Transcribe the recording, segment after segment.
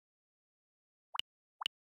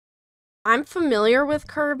I'm familiar with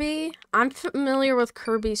Kirby. I'm familiar with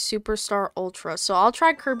Kirby Superstar Ultra, so I'll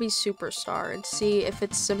try Kirby Superstar and see if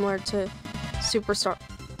it's similar to Superstar.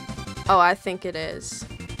 Oh, I think it is.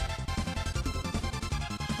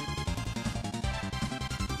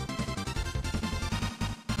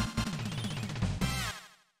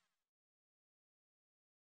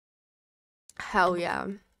 Hell yeah.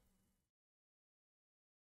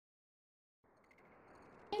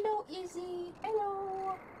 Hello, Izzy.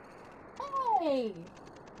 Hello. Hey.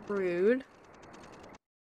 Rude.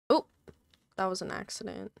 Oh, that was an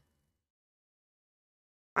accident.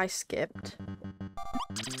 I skipped.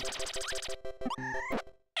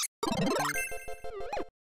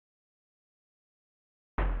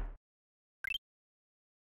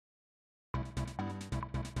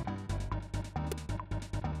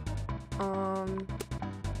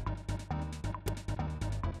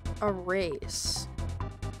 A race.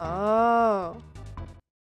 Oh.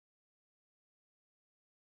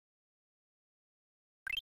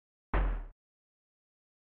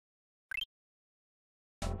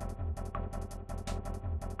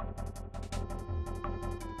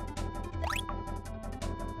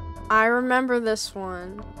 I remember this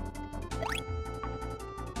one.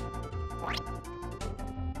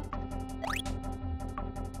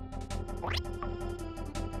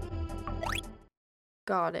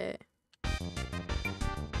 Got it.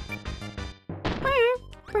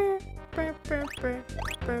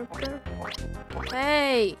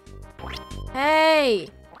 Hey! Hey!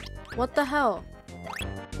 What the hell?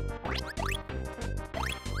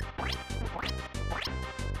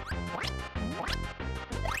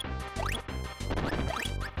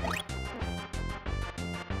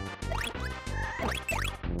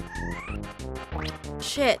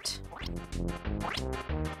 Shit.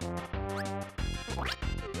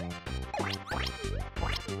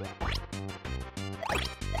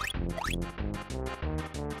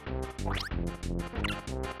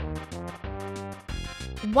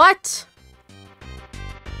 What?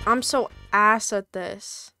 I'm so ass at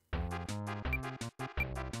this.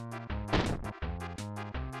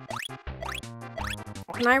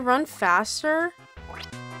 Can I run faster?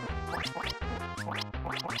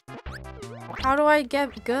 How do I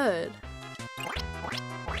get good?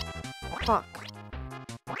 Fuck.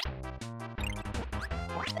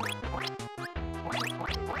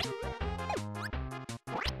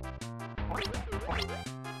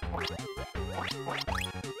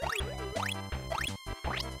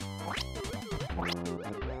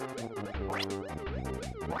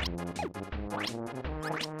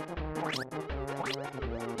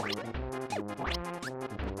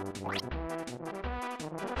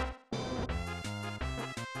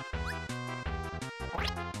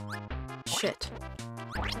 Shit.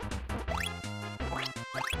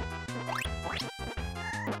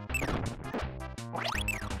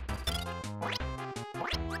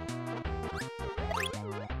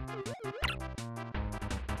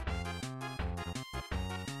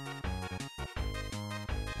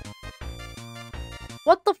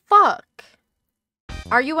 What the fuck?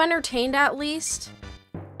 Are you entertained at least?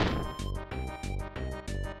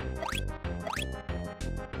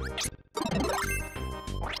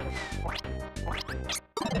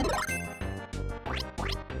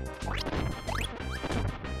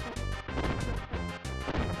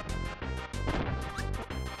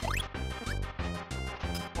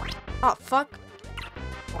 Oh, fuck.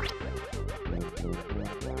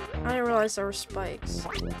 I didn't realize there were spikes.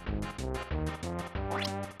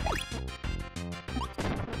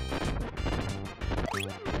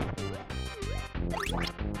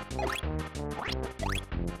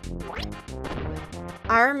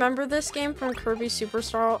 I remember this game from Kirby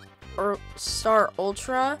Superstar or Star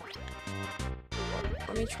Ultra.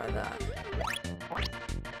 Let me try that.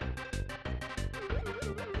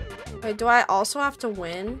 Wait, do I also have to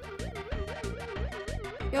win?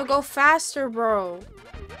 Yo, go faster, bro.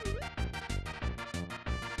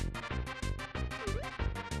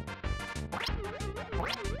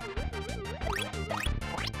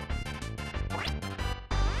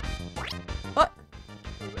 What?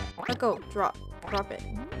 Let go. Drop. Drop it.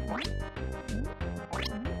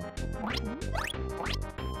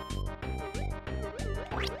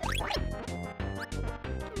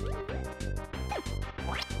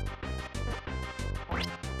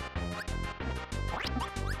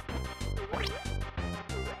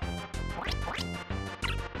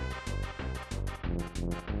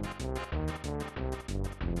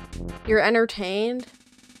 You're entertained?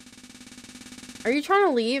 Are you trying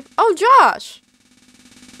to leave? Oh, Josh!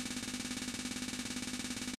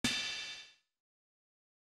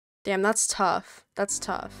 Damn, that's tough. That's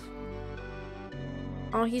tough.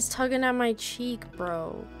 Oh, he's tugging at my cheek,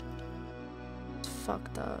 bro. It's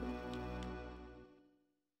fucked up.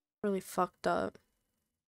 Really fucked up.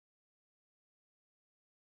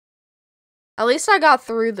 At least I got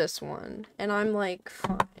through this one, and I'm like,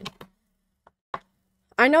 fine.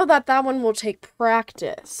 I know that that one will take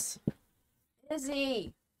practice.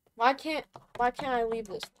 Izzy, why can't I leave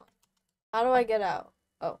this one? How do I get out?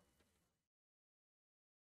 Oh.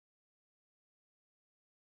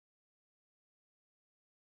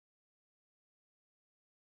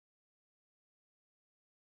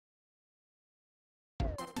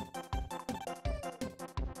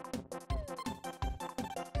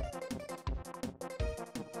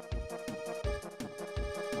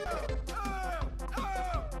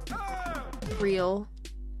 Real.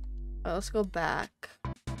 Alright, let's go back.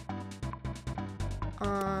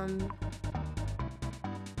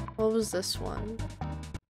 What was this one?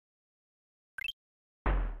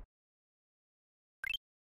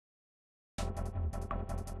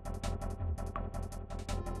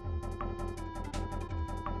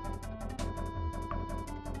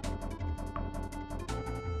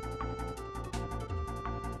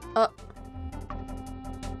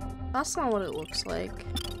 That's not what it looks like.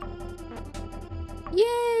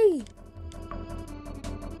 Yay!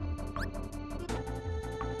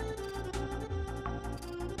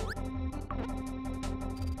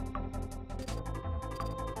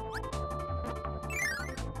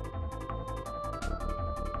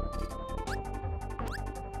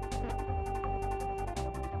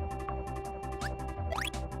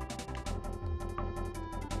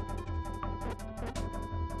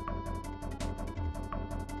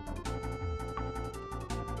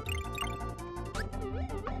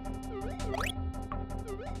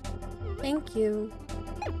 Thank you.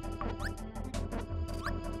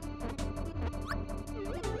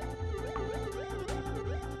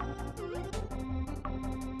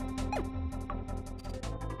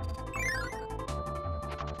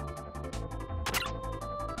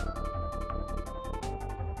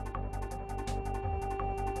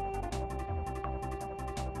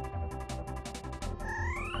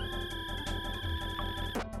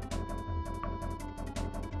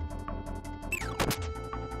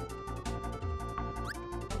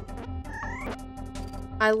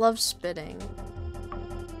 I love spitting.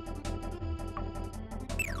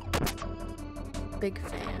 Big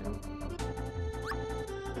fan.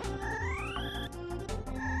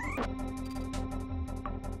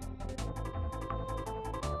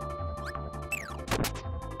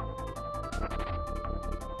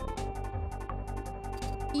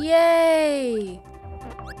 Yay!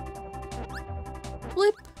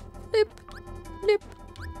 Flip, flip, flip,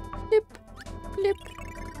 flip, flip.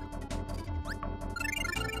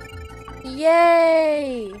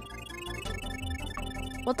 Yay!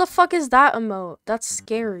 What the fuck is that emote? That's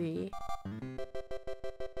scary.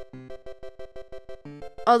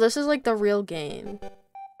 Oh, this is like the real game.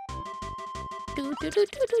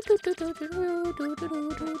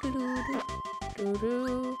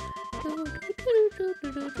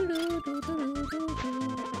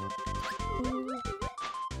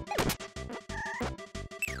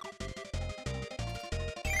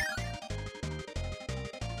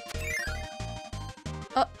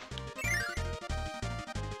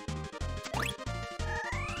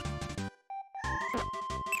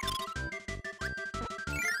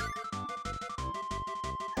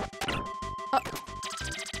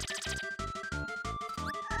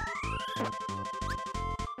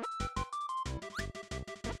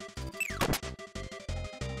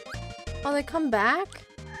 Oh, they come back?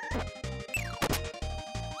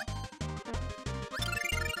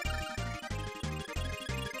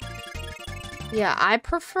 Yeah,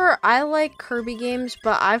 I like Kirby games,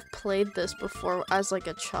 but I've played this before as like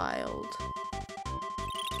a child.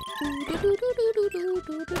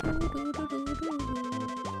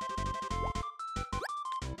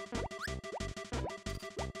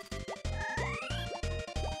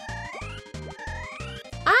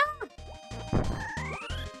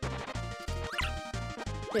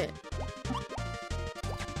 Shit.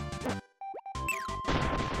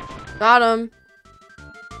 Got him.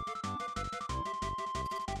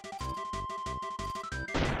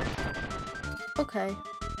 Okay.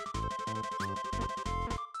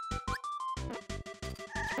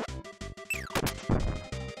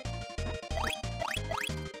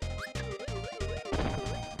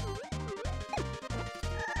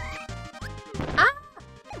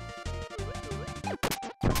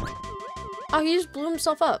 Oh, he just blew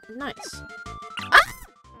himself up. Nice. Ah!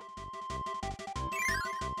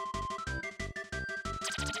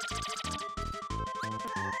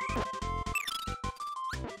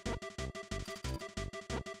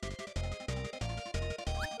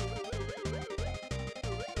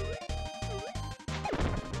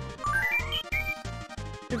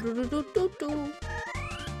 Do-do-do-do-do-do.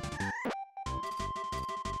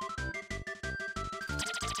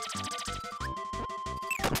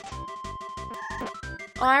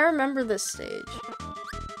 Oh, I remember this stage.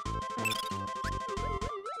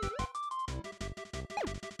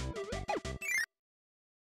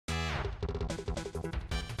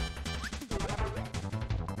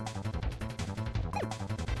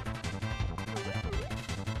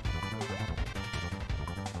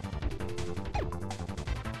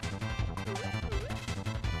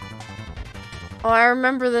 Oh, I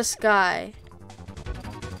remember this guy.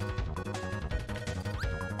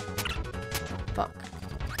 Fuck.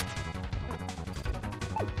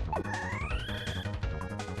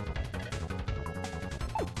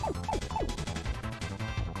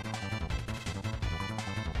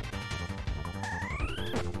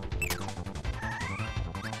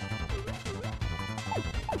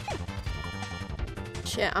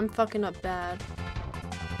 Shit, I'm fucking up bad.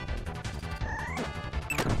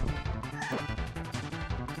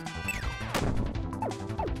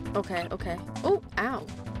 Okay, okay. Oh, ow.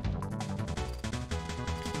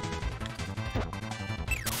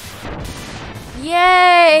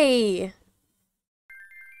 Yay!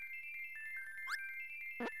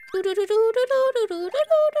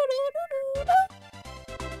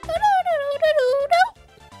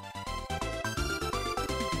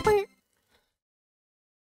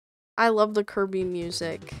 I love the Kirby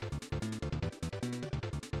music.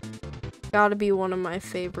 Gotta be one of my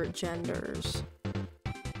favorite genders.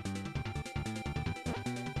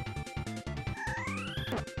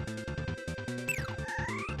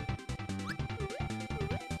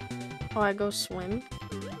 Oh, I go swim?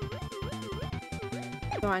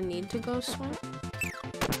 Do I need to go swim?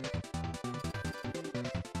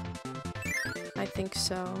 I think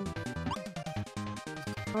so.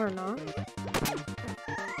 Or not.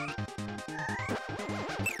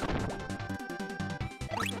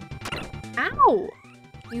 Ow!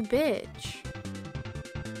 You bitch.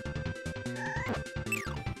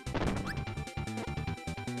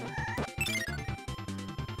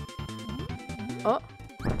 Oh.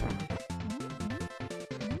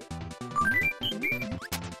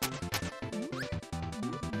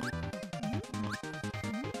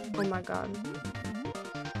 Oh my god.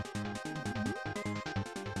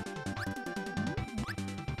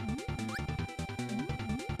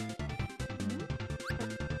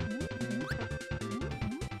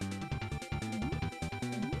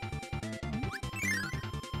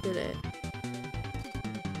 Did it.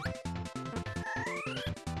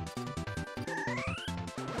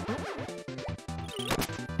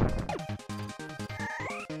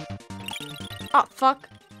 Oh, fuck.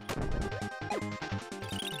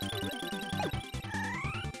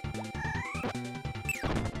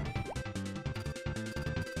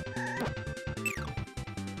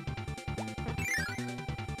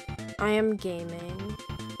 I am gaming.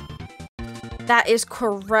 That is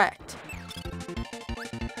correct.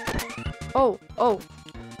 Oh, oh.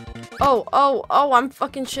 Oh, oh, oh, I'm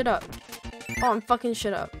fucking shit up. Oh, I'm fucking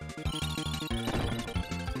shit up.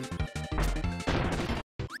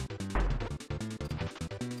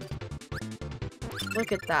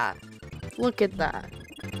 Look at that. Look at that.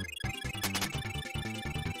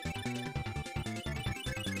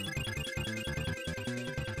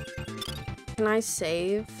 Can I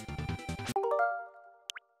save?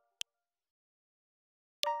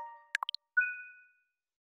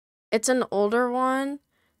 It's an older one,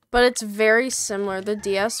 but it's very similar. The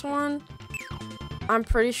DS one, I'm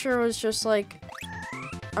pretty sure it was just like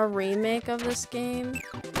a remake of this game.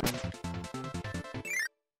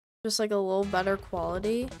 Just like a little better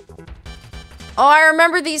quality. Oh, I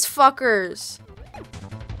remember these fuckers.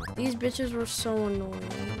 These bitches were so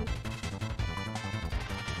annoying.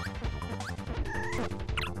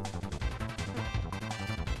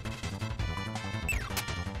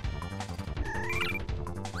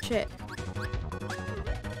 Shit.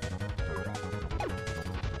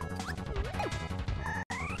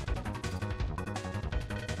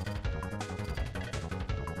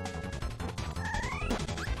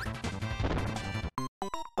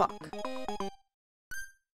 Fuck.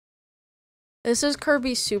 This is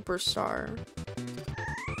Kirby Superstar.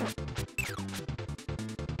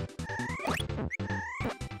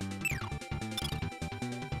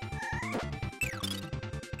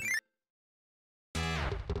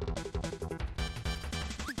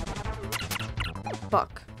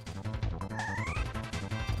 Fuck.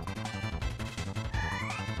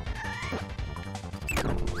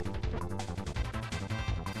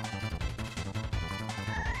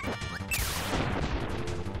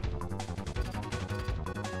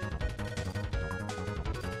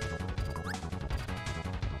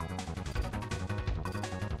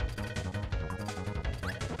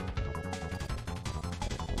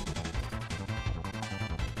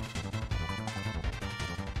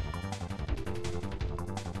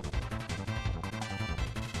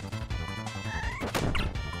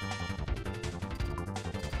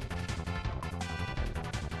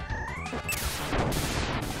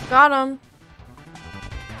 Got him.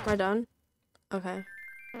 Am I done? Okay.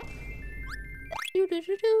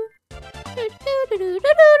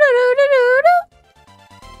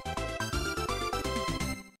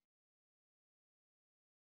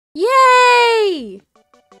 Yay!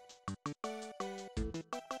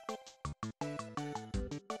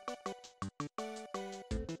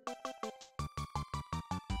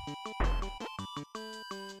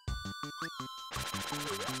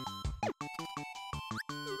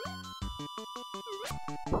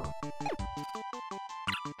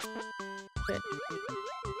 Shit.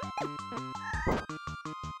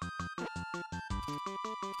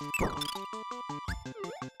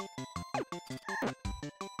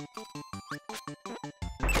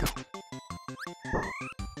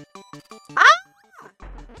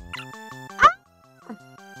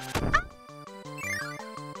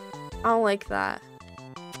 I don't like that.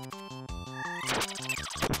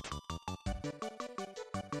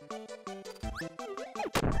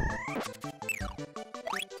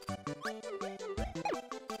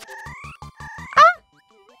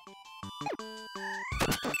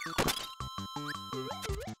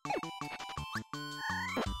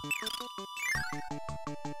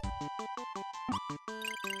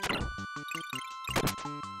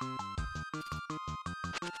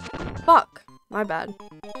 Fuck. My bad.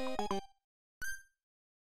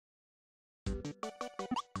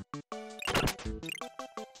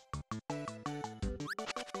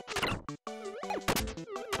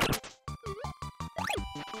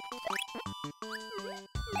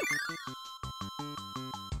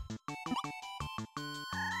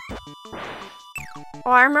 Oh,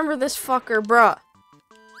 I remember this fucker, bruh.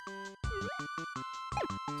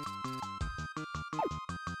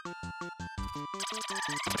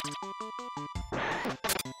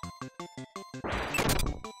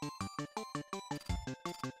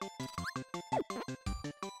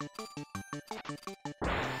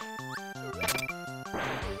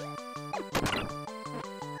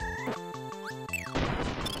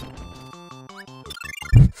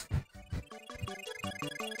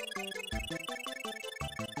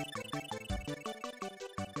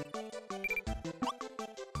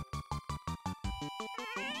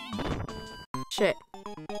 Shit.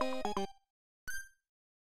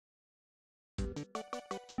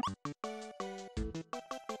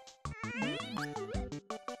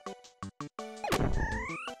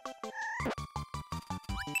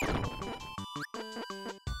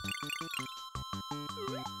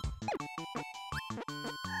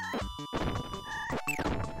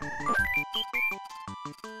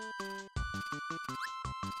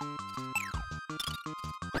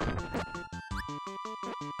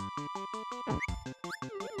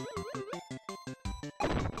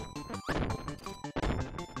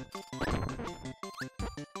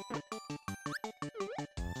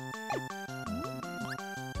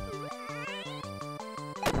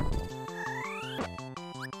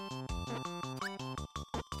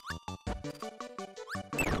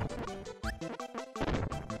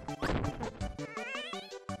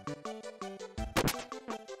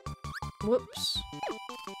 Whoops.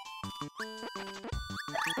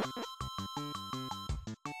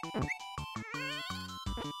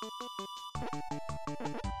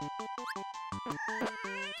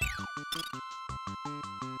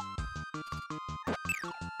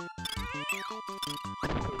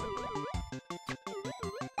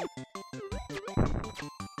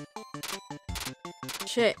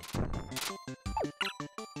 Shit.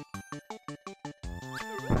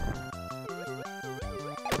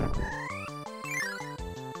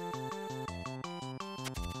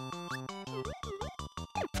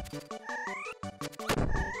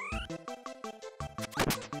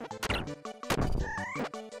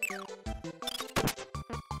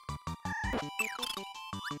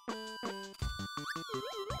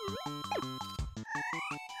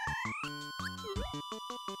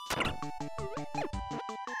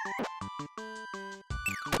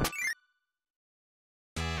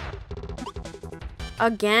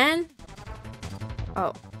 Again?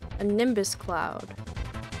 Oh, a nimbus cloud.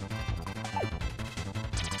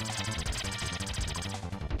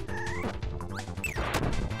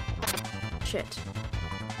 Shit.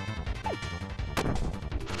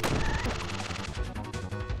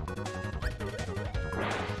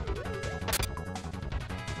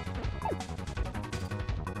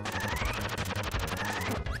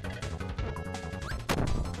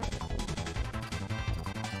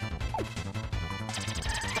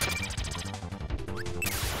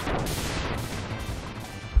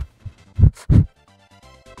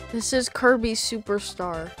 This is Kirby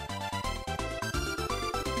Superstar.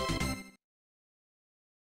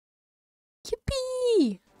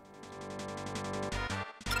 Yippee!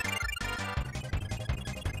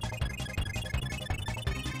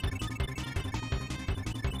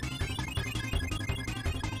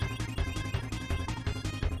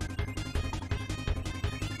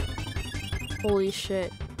 Holy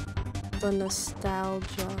shit. The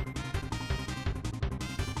nostalgia.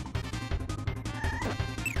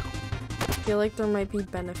 I feel like there might be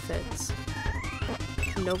benefits.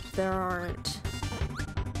 Nope, there aren't.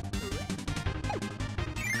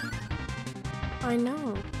 I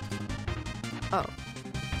know. Oh.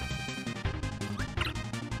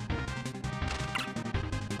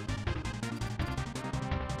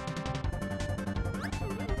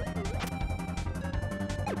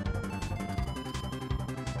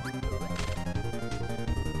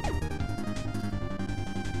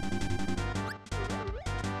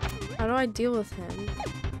 How do I deal with him?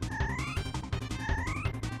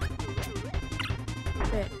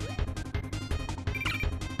 Shit.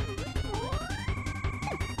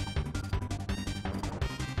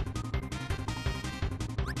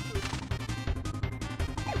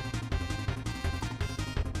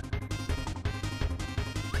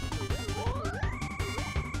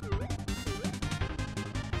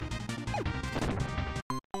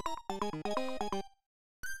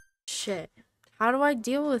 Shit. How do I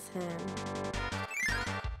deal with him?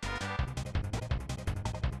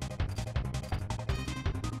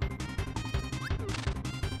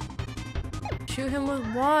 Shoot him with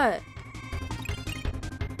what?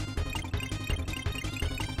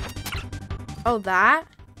 Oh, that?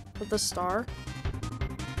 With the star?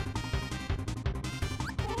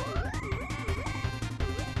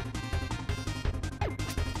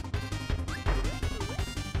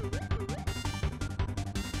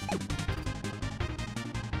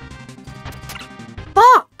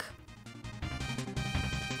 Fuck!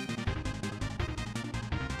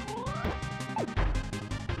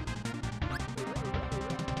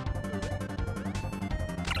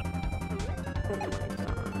 Oh my god.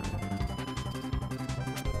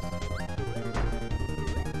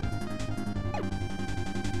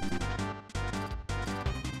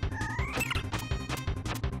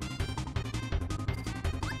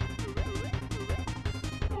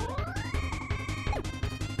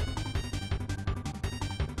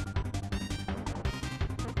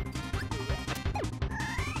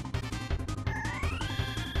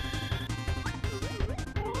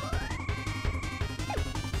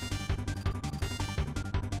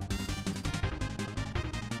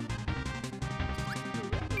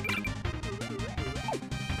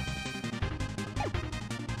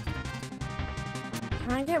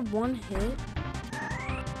 Can I get one hit?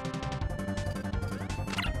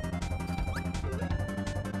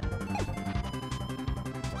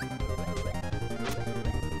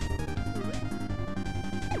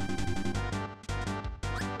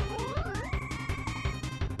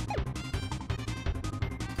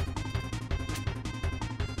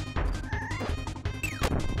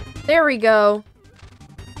 There we go.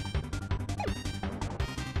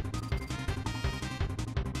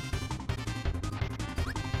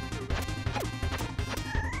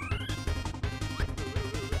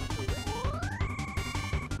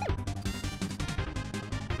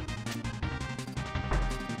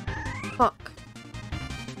 Fuck.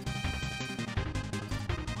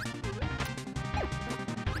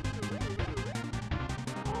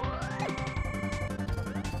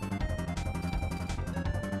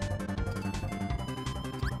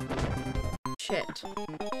 Shit.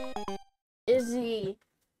 Izzy.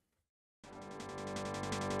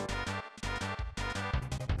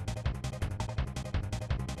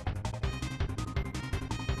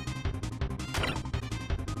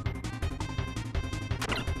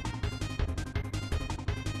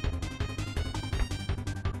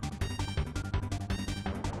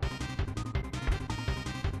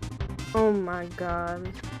 Oh my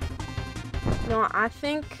god. No, I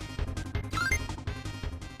think